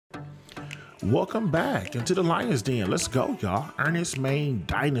Welcome back into the Lions Den. Let's go, y'all. Earnit's main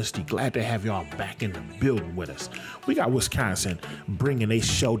Dynasty. Glad to have y'all back in the building with us. We got Wisconsin bringing a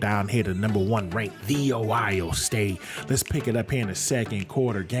showdown here to #1 ranked The Ohio State. Let's pick it up here in the second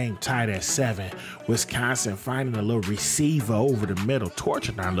quarter. Game tied at 7. Wisconsin finding a little receiver over the middle,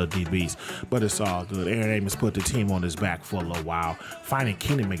 torching our little DBs, but it's all good. Aaron Amos put the team on his back for a little while, finding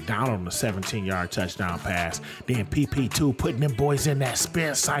Keenan McDonald on the 17-yard touchdown pass. Then PP2 putting them boys in that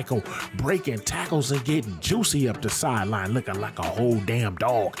spin cycle, breaking tackles and getting juicy up the sideline, looking like a whole damn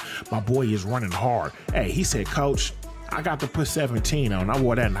dog. My boy is running hard. Hey, he said, "Coach, I got to put 17 on. I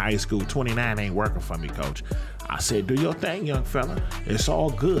wore that in high school. 29 ain't working for me, Coach." I said, "Do your thing, young fella. It's all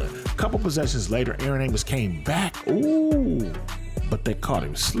good." A couple possessions later, Aaron Amos came back. Ooh, but they caught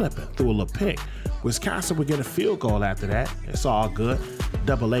him slipping, threw a little pick. Wisconsin would get a field goal after that. It's all good.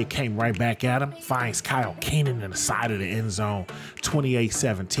 Double A came right back at him, finds Kyle Keenan in the side of the end zone.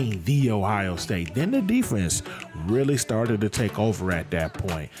 28-17, The Ohio State. Then the defense really started to take over at that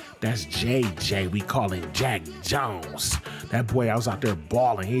point. That's JJ. We call him Jack Jones. That boy, I was out there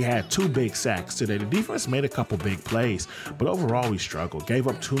balling. He had 2 big sacks today. The defense made a couple big plays, but overall we struggled. Gave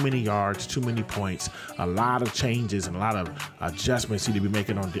up too many yards, too many points, a lot of changes and a lot of adjustments he to be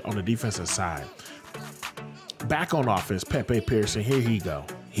making on the defensive side. Back on offense, Pepe Pearson, here he go.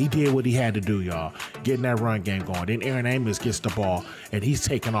 He did what he had to do, y'all, getting that run game going. Then Aaron Amos gets the ball, and he's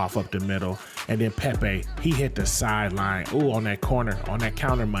taking off up the middle. And then Pepe, he hit the sideline. Ooh, on that corner, on that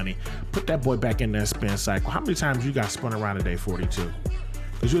counter money. Put that boy back in that spin cycle. How many times you got spun around today, 42?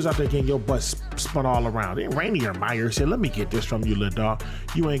 Because you was out there getting your butt spun all around. Then Rainier Meyer said, "Let me get this from you, little dog.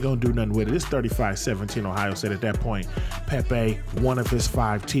 You ain't going to do nothing with it." It's 35-17 Ohio State at that point. Pepe, one of his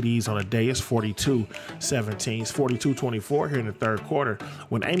 5 TDs on the day. It's 42-17. It's 42-24 here in the third quarter.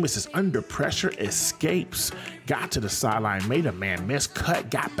 When Amos is under pressure, escapes, got to the sideline, made a man miss,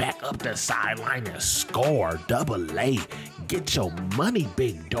 cut, got back up the sideline and score. Double A. Get your money,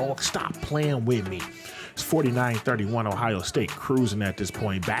 big dog. Stop playing with me. It's 49-31 Ohio State cruising at this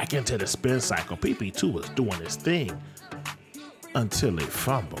point, back into the spin cycle. PP2 was doing his thing until they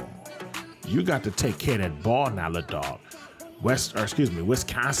fumble. You got to take care of that ball now, little dog.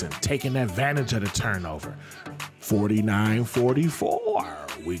 Wisconsin taking advantage of the turnover.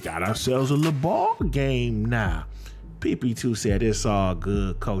 49-44. We got ourselves a little ball game now. PP2 said, "It's all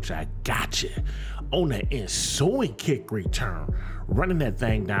good, Coach. I got you." On the ensuing kick return, running that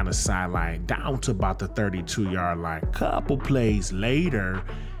thing down the sideline, down to about the 32-yard line. Couple plays later,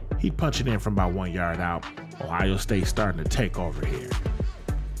 he punched it in from about 1 yard out. Ohio State starting to take over here.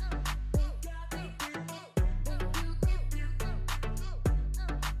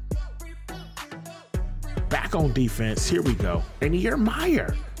 Back on defense, here we go. And here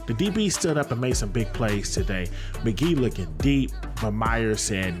Meyer. The DB stood up and made some big plays today. McGee looking deep, but Meyer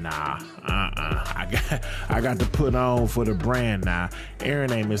said, "Nah, I got to put on for the brand now."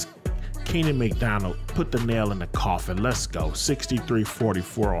 Aaron Amos, Keenan McDonald put the nail in the coffin. Let's go.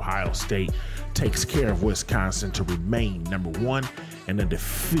 63-44 Ohio State takes care of Wisconsin to remain #1 in the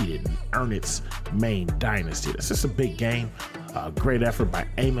defeated Earnit's main Dynasty. This is a big game. Great effort by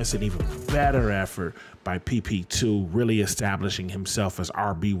Amos, and even better effort by PP2, really establishing himself as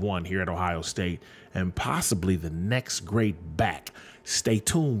RB1 here at Ohio State and possibly the next great back. Stay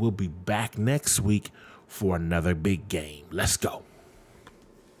tuned. We'll be back next week for another big game. Let's go.